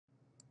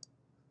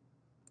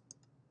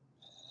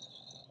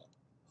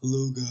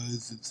Hello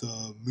guys, it's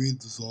me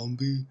the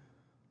zombie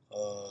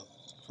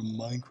from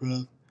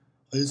Minecraft.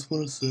 I just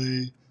want to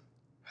say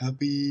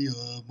happy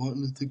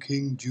Martin Luther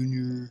King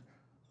Jr.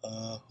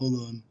 Hold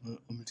on,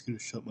 I'm just gonna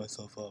shut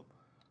myself up.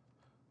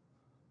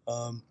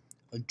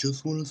 I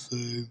just want to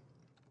say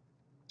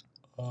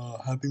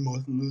happy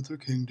Martin Luther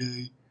King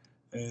Day,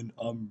 and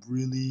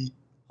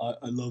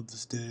I love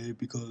this day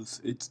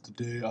because it's the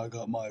day I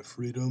got my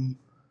freedom.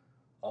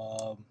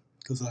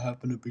 Because I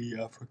happen to be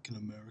African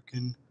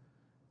American,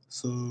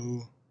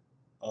 so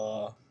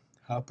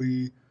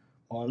happy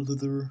Martin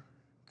Luther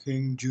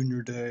King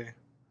Jr. Day.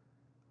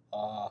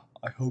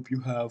 I hope you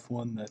have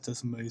one that's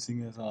as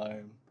amazing as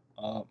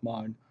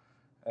mine.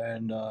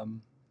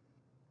 And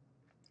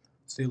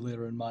see you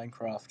later in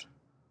Minecraft.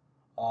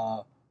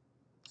 Uh,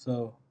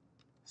 so,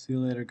 see you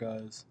later,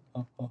 guys.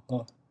 I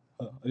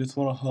just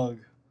want a hug.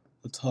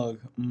 Let's hug.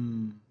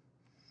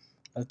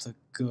 That's a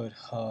good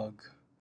hug.